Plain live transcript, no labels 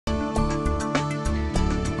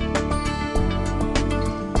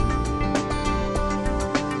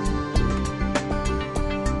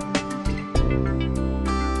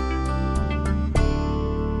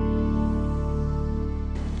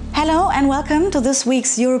Hello and welcome to this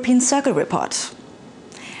week's European Circle Report.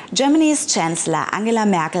 Germany's Chancellor Angela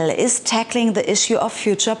Merkel is tackling the issue of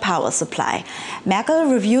future power supply. Merkel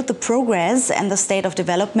reviewed the progress and the state of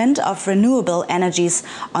development of renewable energies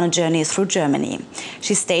on a journey through Germany.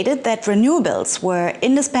 She stated that renewables were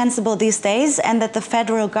indispensable these days and that the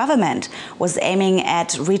federal government was aiming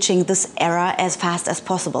at reaching this era as fast as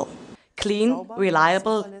possible. Clean,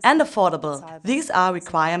 reliable and affordable. These are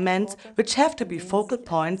requirements which have to be focal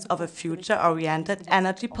points of a future-oriented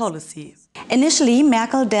energy policy. Initially,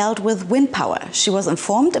 Merkel dealt with wind power. She was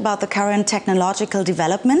informed about the current technological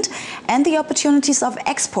development and the opportunities of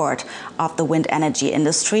export of the wind energy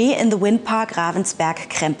industry in the wind park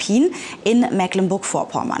Ravensberg-Krempin in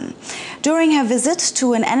Mecklenburg-Vorpommern. During her visit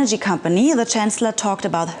to an energy company, the Chancellor talked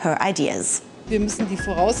about her ideas. Wir müssen die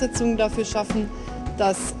Voraussetzungen dafür schaffen,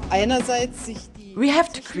 dass einerseits sich We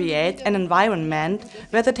have to create an environment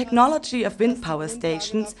where the technology of wind power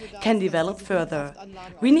stations can develop further.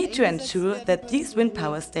 We need to ensure that these wind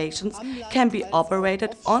power stations can be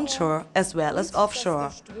operated onshore as well as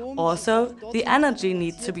offshore. Also, the energy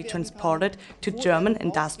needs to be transported to German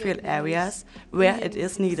industrial areas where it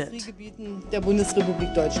is needed. der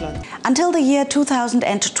Bundesrepublik Deutschland. Until the year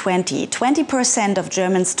 2020, 20% of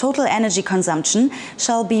Germany's total energy consumption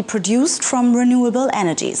shall be produced from renewable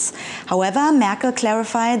energies. However, Merkel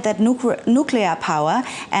clarified that nuclear power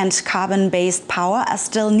and carbon-based power are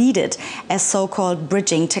still needed as so-called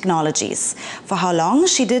bridging technologies. For how long,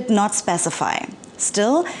 she did not specify.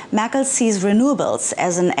 Still, Merkel sees renewables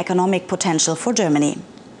as an economic potential for Germany.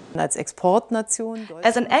 Als Exportnation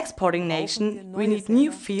As an exporting nation, we need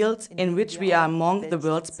new fields in which we are among the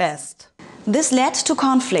world's best. This led to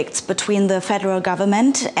conflicts between the federal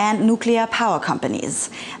government and nuclear power companies.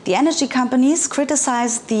 The energy companies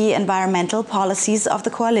criticized the environmental policies of the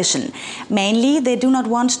coalition. Mainly, they do not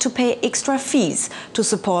want to pay extra fees to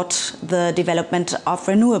support the development of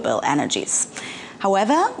renewable energies.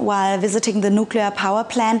 However, while visiting the nuclear power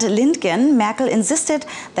plant Lindgen, Merkel insisted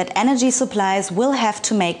that energy supplies will have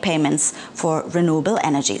to make payments for renewable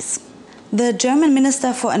energies. The German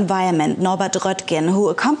Minister for Environment, Norbert Röttgen, who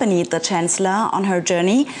accompanied the Chancellor on her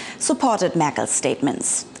journey, supported Merkel's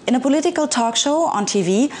statements. In a political talk show on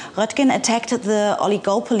TV, Röttgen attacked the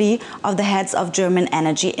oligopoly of the heads of German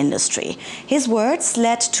energy industry. His words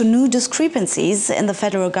led to new discrepancies in the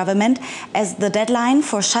federal government as the deadline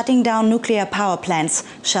for shutting down nuclear power plants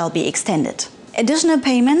shall be extended. Additional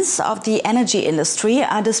payments of the energy industry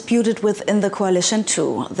are disputed within the coalition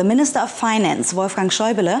too. The Minister of Finance, Wolfgang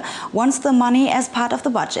Schäuble, wants the money as part of the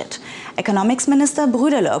budget. Economics Minister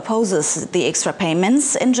Brüderle opposes the extra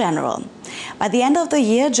payments in general. By the end of the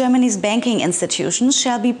year, Germany's banking institutions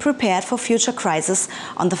shall be prepared for future crises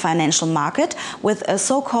on the financial market with a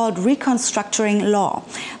so-called restructuring law.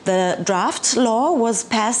 The draft law was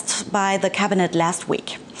passed by the cabinet last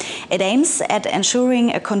week. It aims at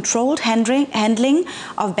ensuring a controlled handling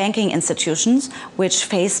of banking institutions which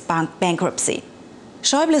face bankruptcy.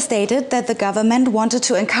 Schäuble stated that the government wanted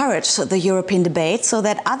to encourage the European debate so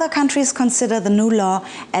that other countries consider the new law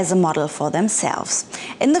as a model for themselves.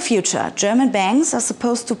 In the future, German banks are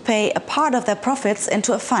supposed to pay a part of their profits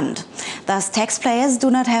into a fund. Thus, taxpayers do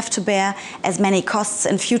not have to bear as many costs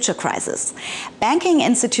in future crises. Banking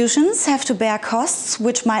institutions have to bear costs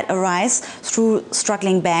which might arise through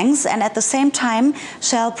struggling banks and at the same time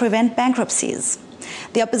shall prevent bankruptcies.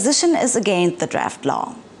 The opposition is against the draft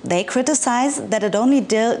law. They criticize that it only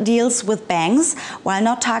deals with banks while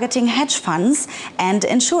not targeting hedge funds and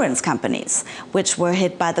insurance companies, which were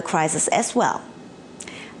hit by the crisis as well.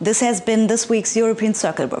 This has been this week's European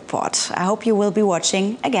Circle Report. I hope you will be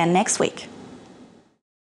watching again next week.